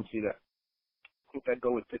have a tendency to think I'd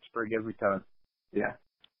go with Pittsburgh every time. Yeah.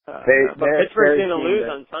 But Pittsburgh's going to lose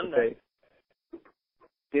on Sunday.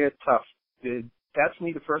 They're tough. That's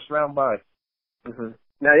me the first round bye. Mm-hmm.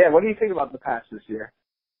 Now, what do you think about the Pats this year?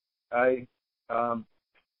 I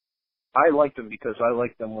like them because I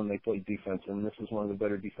like them when they play defense, and this is one of the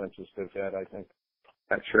better defenses they've had, I think.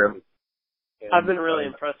 That's true. And I've been really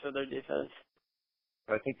impressed with their defense.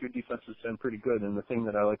 I think their defense has been pretty good, and the thing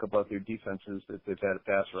that I like about their defense is that they've had a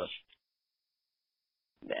pass rush.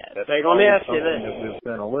 Yeah, let me ask you this. That we've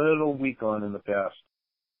been a little weak on in the past.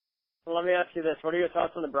 Well, let me ask you this. What are your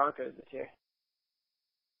thoughts on the Broncos this year?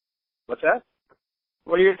 What's that?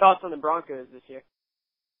 What are your thoughts on the Broncos this year?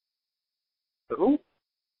 The who?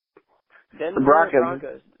 Denver the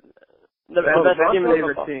Broncos. The best team in the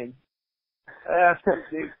football. Team.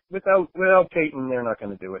 Without Peyton, they're not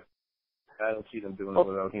going to do it. I don't see them doing it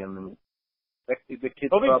without him. And the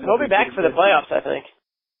kid's he'll be back for the playoffs, I think.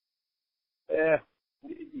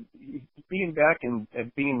 Being back and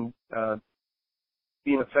being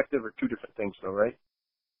effective are two different things, though, right?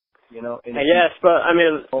 Yes, but I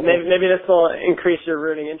mean, maybe this will increase your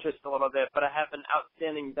rooting interest a little bit. But I have an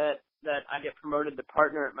outstanding bet that I get promoted to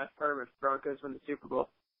partner at my firm if Broncos win the Super Bowl.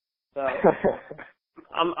 So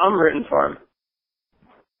I'm rooting for him.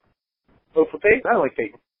 Oh, for Peyton, I like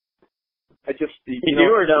Peyton. I just you do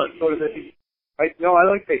or don't? I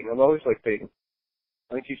like Peyton. I've always liked Peyton.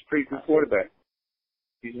 I think he's a pretty good quarterback.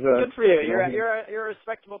 He's good for you. You're a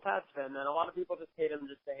respectable Pats fan, man. A lot of people just hate him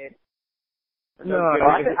just to hate him. No,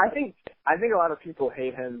 I think a lot of people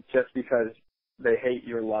hate him just because they hate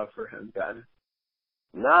your love for him, Ben.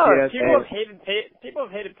 No, people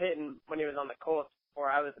have hated Peyton when he was on the Colts before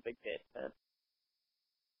I was a big Peyton fan.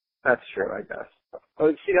 That's true, I guess.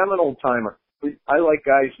 See, I'm an old timer. I like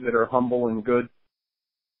guys that are humble and good.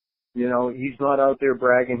 He's not out there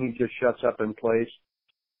bragging. He just shuts up and plays.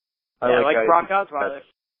 Like Brock Osweiler.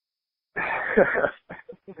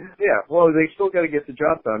 Yeah, well, they still got to get the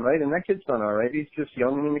job done, right? And that kid's done all right. He's just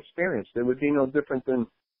young and inexperienced. It would be no different than,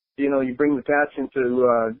 you bring the Pats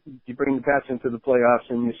into the playoffs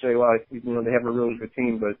and you say, well, they have a really good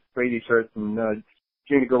team, but Brady's hurt and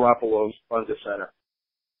Jimmy Garoppolo's under center.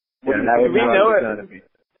 Yeah,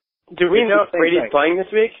 Do we know if Brady's thing. playing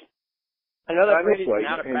this week? I know that Brady's play. been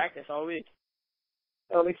out of practice all week.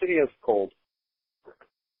 Well, they said he has a cold.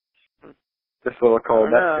 Just a little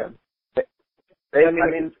cold. That's good. I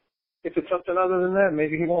mean, if it's something other than that,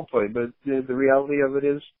 maybe he won't play. But the reality of it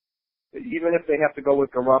is, even if they have to go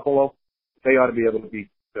with Garoppolo, they ought to be able to beat,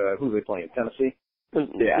 who are they playing, Tennessee?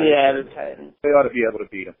 Yeah, the Titans. They ought to be able to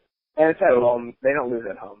beat them. And it's at home. They don't lose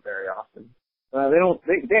at home very often.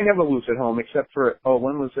 They never lose at home except for,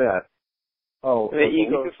 when was that? The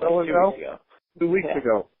Eagles 2 weeks ago. 2 weeks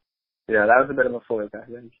ago. Yeah, that was a bit of a fluke, I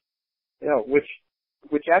think. Yeah,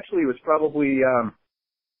 which actually was probably,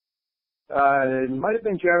 it might have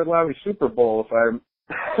been Jared Lowry's Super Bowl, if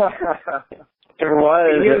It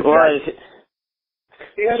was.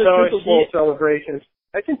 He had a Super Bowl celebration.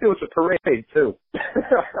 I think there was a parade, too.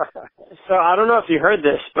 So I don't know if you heard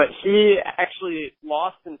this, but he actually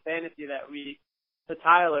lost in fantasy that week to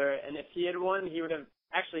Tyler, and if he had won, he would have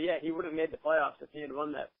made the playoffs if he had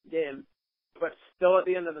won that game. But still at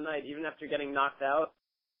the end of the night, even after getting knocked out,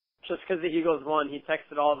 just because the Eagles won, he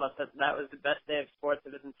texted all of us that that was the best day of sports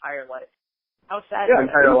of his entire life. How sad is that?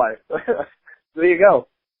 Entire life. There you go.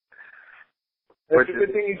 It's a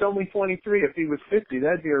good thing he's only 23. If he was 50,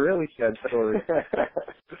 that'd be a really sad story.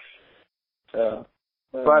 So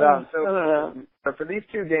for these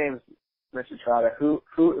two games, Mr. Trotta, who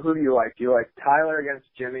do you like? Do you like Tyler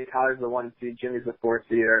against Jimmy? Tyler's the 1 seed, Jimmy's the 4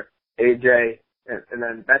 seed, or AJ, and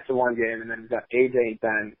then that's the one game, and then you've got AJ and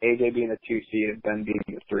Ben, AJ being the 2 seed and Ben being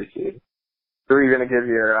the 3 seed. Who are you going to give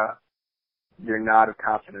your nod of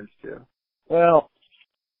confidence to? Well,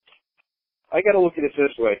 I got to look at it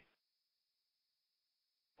this way.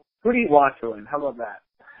 Who do you want to win? How about that?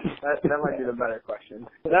 That might be the better question.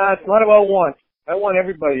 Nah, it's not about want. I want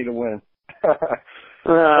everybody to win.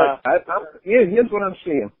 Here's what I'm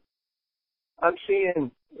seeing. I'm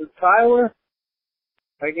seeing Tyler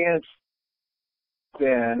against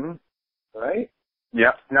Ben, right?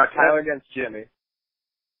 Yep. No, Tyler against Jimmy.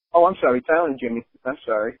 Oh, I'm sorry, Tyler and Jimmy. I'm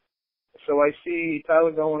sorry. So I see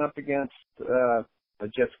Tyler going up against a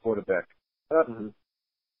Jets quarterback. Got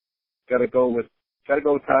to go with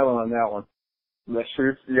Tyler on that one. The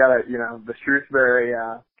Shrewsbury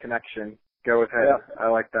connection. Go with him. Yeah. I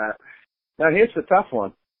like that. Now here's the tough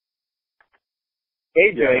one.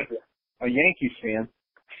 AJ, a Yankees fan,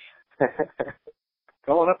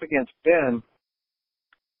 going up against Ben.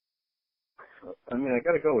 I mean, I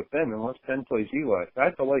got to go with Ben unless Ben plays Eli. I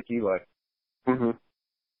have to like Eli.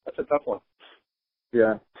 That's a tough one.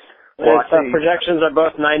 Yeah. Well, projections are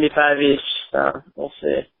both 95 each, so we'll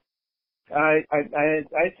see. I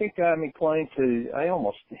think I'm inclined to. I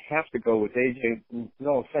almost have to go with AJ.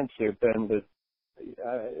 No offense there, Ben, but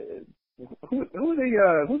who are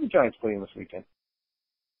the Giants playing this weekend?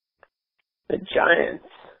 The Giants.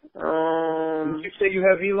 Did you say you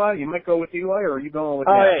have Eli? You might go with Eli, or are you going with?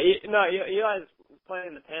 Eli's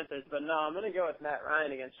playing the Panthers, but no, I'm gonna go with Matt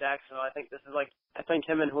Ryan against Jacksonville. I think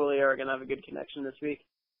him and Julio are gonna have a good connection this week.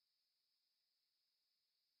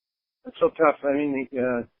 That's so tough. I mean,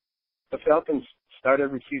 the Falcons start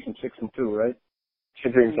every season 6-2, right?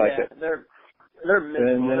 It seems like it. They're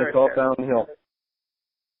and then it's all downhill.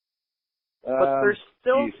 But they're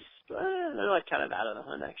still they're like kind of out of the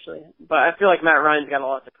hunt actually. But I feel like Matt Ryan's got a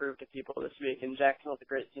lot to prove to people this week, and Jacksonville's a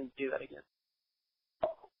great team to do that again.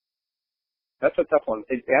 That's a tough one.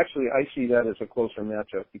 Actually, I see that as a closer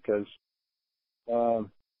matchup because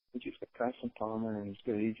he's got Carson Palmer and he's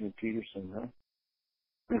got Adrian Peterson, huh?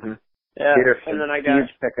 Yeah, Peterson, and then I got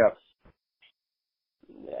huge pickups.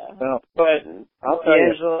 Yeah, well, but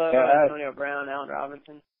D'Angelo, Antonio Brown, Allen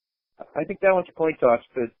Robinson. I think that one's a coin toss,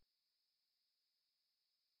 but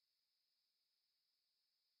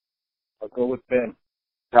I'll go with Ben.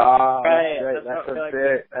 Oh, right.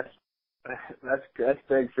 That's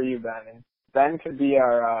big for you, Ben. Ben could be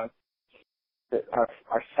our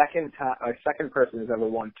second person who's ever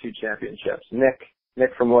won 2 championships.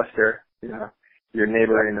 Nick from Worcester, your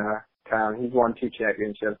neighboring town. He's won 2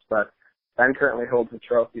 championships, but Ben currently holds the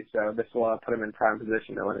trophy, so this will put him in prime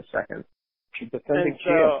position to win a second. Defending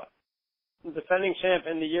champ,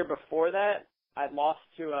 and the year before that, I lost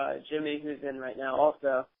to Jimmy, who's in right now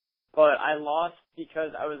also. But I lost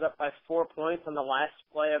because I was up by 4 points on the last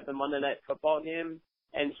play of the Monday Night Football game,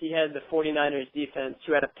 and he had the 49ers defense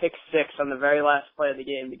who had a pick 6 on the very last play of the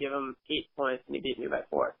game to give him 8 points, and he beat me by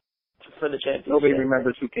 4 for the championship. Nobody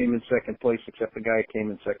remembers who came in second place except the guy who came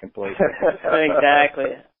in second place.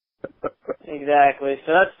 Exactly.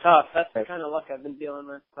 So that's tough. That's the kind of luck I've been dealing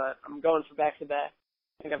with, but I'm going for back-to-back.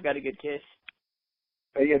 I think I've got a good case.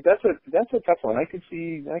 Yeah, that's a tough one. I could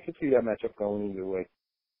see that matchup going either way.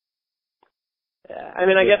 Yeah, I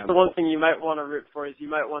mean, I guess the one thing you might want to root for is you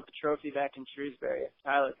might want the trophy back in Shrewsbury if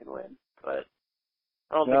Tyler can win, but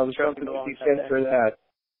I don't think the trophy belongs there. For that.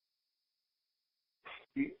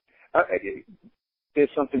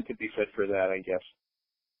 There's something to be said for that, I guess.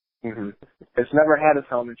 Mm-hmm. It's never had its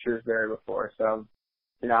home in Shrewsbury before, so,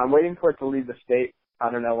 I'm waiting for it to leave the state.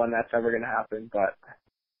 I don't know when that's ever going to happen,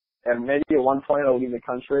 and maybe at one point it'll leave the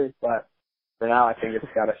country, but for now I think it's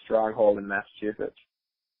got a strong hold in Massachusetts.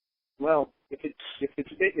 Well, if it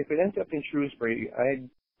ends up in Shrewsbury,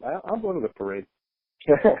 I'll go to the parade.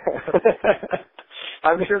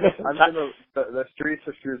 I'm sure the streets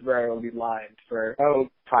of Shrewsbury will be lined for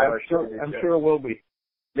Tyler. I'm sure it will be.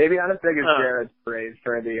 Maybe not as big as Jared's parade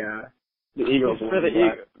for the Eagles. For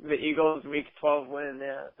the Eagles Week 12 win,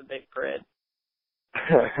 yeah, it's a big parade.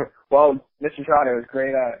 Well, Mr. Trout, it was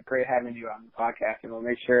great having you on the podcast, and we'll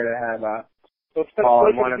make sure to have Paul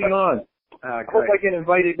and one of us. I hope I get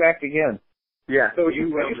invited back again. Yeah. So are you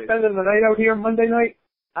spending the night out here Monday night?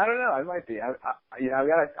 I don't know. I might be.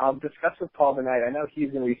 I'll discuss with Paul tonight. I know he's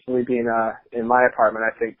going to be sleeping in my apartment,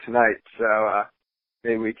 I think, tonight. So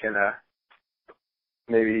maybe he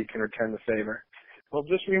can return the favor. Well,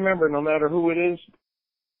 just remember, no matter who it is,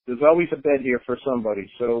 there's always a bed here for somebody.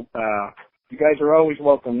 So you guys are always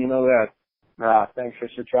welcome. You know that. Thanks,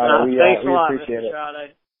 Mr. Trout. We appreciate it.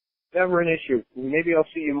 Never an issue. Maybe I'll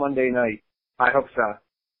see you Monday night. I hope so.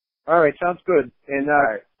 All right, sounds good. And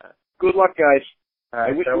good luck, guys.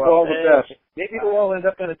 I wish you all the best. Maybe it'll all end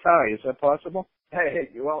up in a tie. Is that possible? Hey,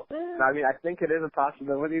 well, I mean, I think it is a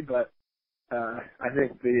possibility, but I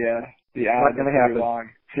think the odds are pretty long.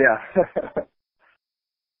 Yeah.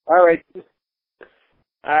 All right.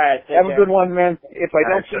 All right. Have a good one, man. If I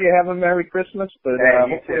don't see you, have a Merry Christmas, but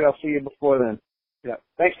hopefully I'll see you before then. Yeah.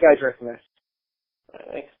 Thanks, guys. Christmas.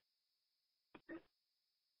 Thanks.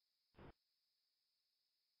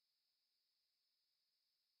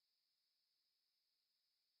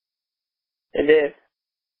 It did.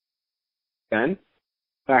 Ben?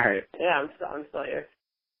 All right. Yeah, I'm still here.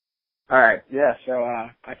 All right. Yeah. So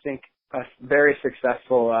I think a very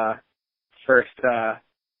successful first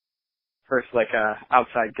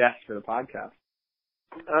outside guest for the podcast.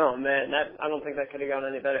 Oh man, I don't think that could have gone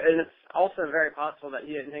any better. And it's also very possible that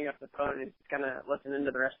he didn't hang up the phone and he's kind of listening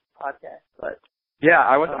to the rest of the podcast. But yeah,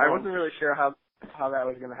 I wasn't really sure how that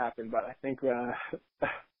was going to happen, but I think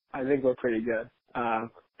we're pretty good.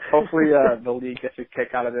 Hopefully the league gets a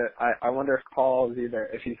kick out of it. I wonder if Paul is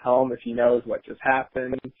if he's home, if he knows what just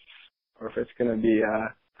happened, or if it's going to be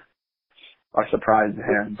a surprise to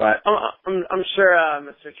him. But I'm sure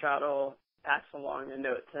Mr. Trout will pass along a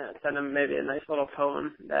note to send him maybe a nice little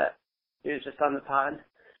poem that he was just on the pod.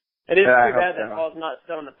 It is too bad that Paul's not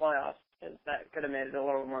still in the playoffs, because that could have made it a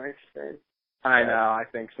little more interesting. I know, I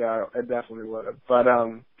think so. It definitely would have. But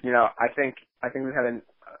I think we had a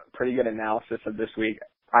pretty good analysis of this week.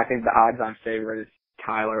 I think the odds-on favorite is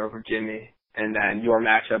Tyler over Jimmy, and then your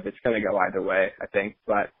matchup, it's going to go either way, I think.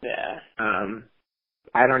 But yeah,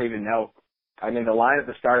 I don't even know. I mean, the line at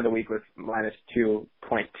the start of the week was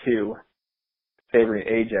 -2.2 favoring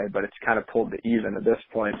AJ, but it's kind of pulled to even at this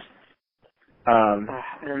point. I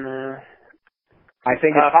don't know. I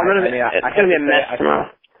think it's going to be a mess tomorrow.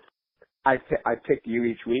 I picked you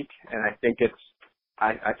each week, and I think it's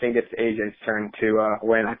AJ's turn to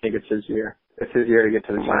win. I think it's his year. It's his year to get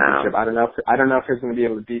to the championship. I don't know if he's going to be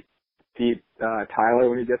able to beat Tyler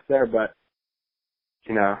when he gets there, but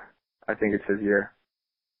I think it's his year.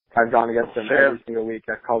 I've gone against him every single week.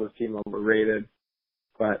 I've called his team overrated,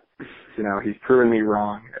 but he's proven me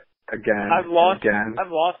wrong again. I've lost again,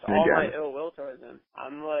 all again. my ill will towards him.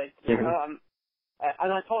 I'm like, and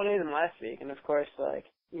I told him last week, and of course, like,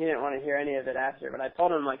 he didn't want to hear any of it after. But I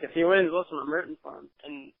told him, like, if he wins, listen, I'm rooting for him.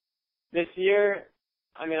 And this year,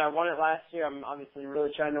 I mean, I won it last year. I'm obviously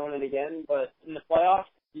really trying to win it again. But in the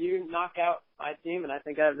playoffs, you knock out my team, and I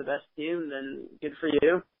think I have the best team, then good for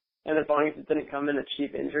you. And as long as it didn't come in a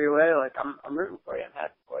cheap injury way, like, I'm rooting for you. I'm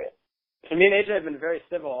happy for you. And me and AJ have been very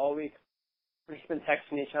civil all week. We've just been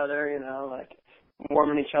texting each other, like,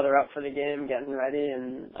 warming each other up for the game, getting ready.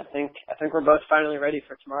 And I think we're both finally ready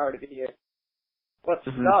for tomorrow to be here. What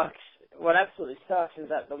absolutely sucks is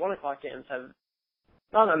that the 1 o'clock games have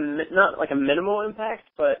not like a minimal impact,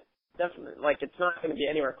 but definitely, like, it's not going to be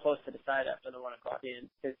anywhere close to decide after the 1 o'clock game.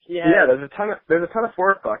 There's a ton of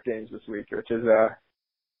 4 o'clock games this week, which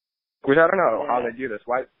I don't know how they do this.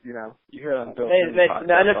 Why, you hear it on Bill. The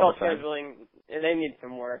NFL scheduling, they need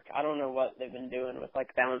some work. I don't know what they've been doing with,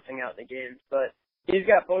 like, balancing out the games, but he's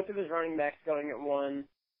got both of his running backs going at 1,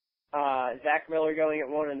 Zach Miller going at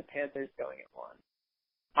 1, and the Panthers going at 1.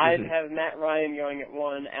 I'd have Matt Ryan going at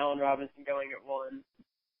 1, Allen Robinson going at 1,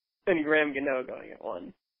 and Graham Gano going at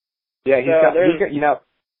 1. Yeah, So he's got, you know,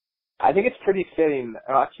 I think it's pretty fitting.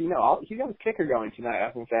 Actually, no, he's got a kicker going tonight.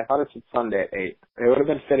 I think I thought it's Sunday at 8. It would have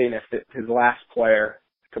been fitting if his last player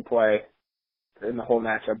to play in the whole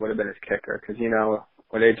matchup would have been his kicker, because you know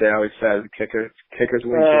what AJ always says: kickers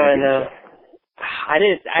win championships. I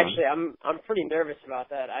didn't actually. I'm pretty nervous about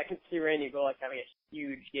that. I could see Randy Bullock having a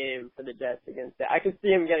huge game for the Jets against it. I could see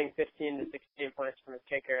him getting 15 to 16 points from his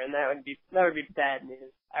kicker, and that would be bad news.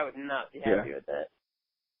 I would not be happy with that.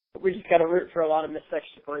 But we just got to root for a lot of missed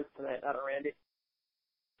extra points tonight out of Randy.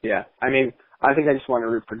 Yeah, I mean, I think I just want to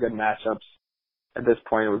root for good matchups at this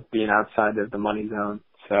point with being outside of the money zone.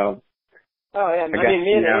 So. Oh yeah, I mean,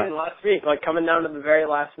 me and Ian last week, like coming down to the very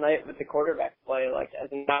last night with the quarterback play, like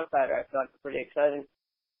as an outsider, I feel like it's pretty exciting.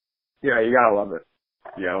 Yeah, you gotta love it.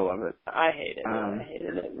 You gotta love it. I hate it. I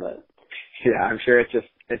hated it, but yeah, I'm sure it's just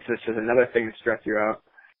another thing to stress you out.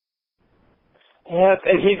 Yeah,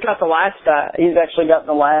 and he's actually got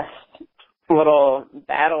the last little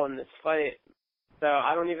battle in this fight. So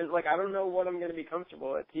I don't know what I'm gonna be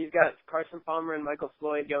comfortable with. He's got Carson Palmer and Michael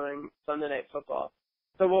Floyd going Sunday Night Football.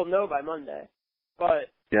 So we'll know by Monday.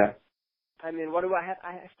 But, yeah. I mean, what do I have?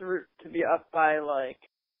 I have to be up by, like,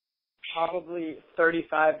 probably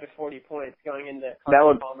 35 to 40 points going into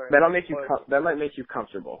Palmer. That might make you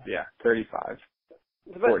comfortable. Yeah, 35.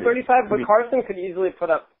 But 35, but Carson could easily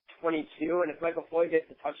put up 22, and if Michael Floyd gets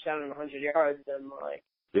a touchdown and 100 yards, then, like,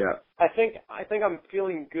 yeah. I think I'm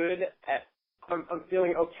feeling good I'm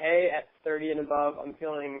feeling okay at 30 and above. I'm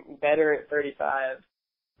feeling better at 35.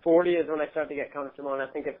 40 is when I start to get comfortable, and I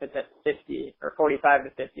think if it's at 50 or 45 to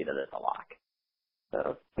 50, then it's a lock.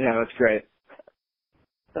 So yeah, that's great.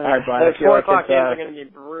 All right, Brian. Those 4 o'clock games are going to be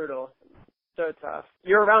brutal. So tough.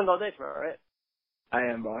 You're around all day tomorrow, right?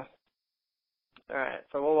 I am, boss. All right,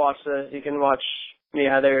 so we'll watch this. You can watch me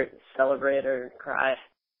either celebrate or cry.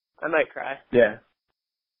 I might cry. Yeah.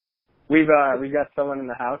 We've got someone in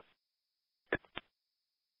the house.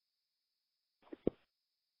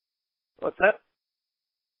 What's that?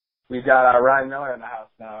 We've got Ryan Miller in the house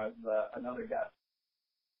now as another guest.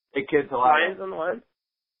 Hey, kids, hello. Ryan's on the line?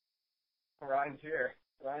 Ryan's here.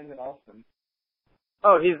 Ryan's in Austin.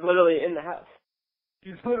 Oh, he's literally in the house.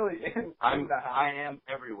 He's literally in the house. I am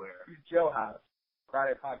everywhere. He's Joe House.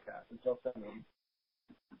 Friday podcast. It's Joe Sendham.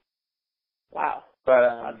 Wow. But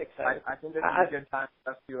that's exciting. I think this is a good time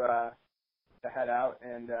for us to head out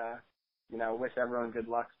and wish everyone good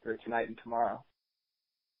luck for tonight and tomorrow.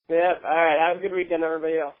 Yep. All right. Have a good weekend,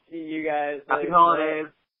 everybody. I'll see you guys. Happy holidays.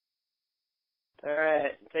 All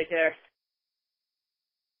right. Take care.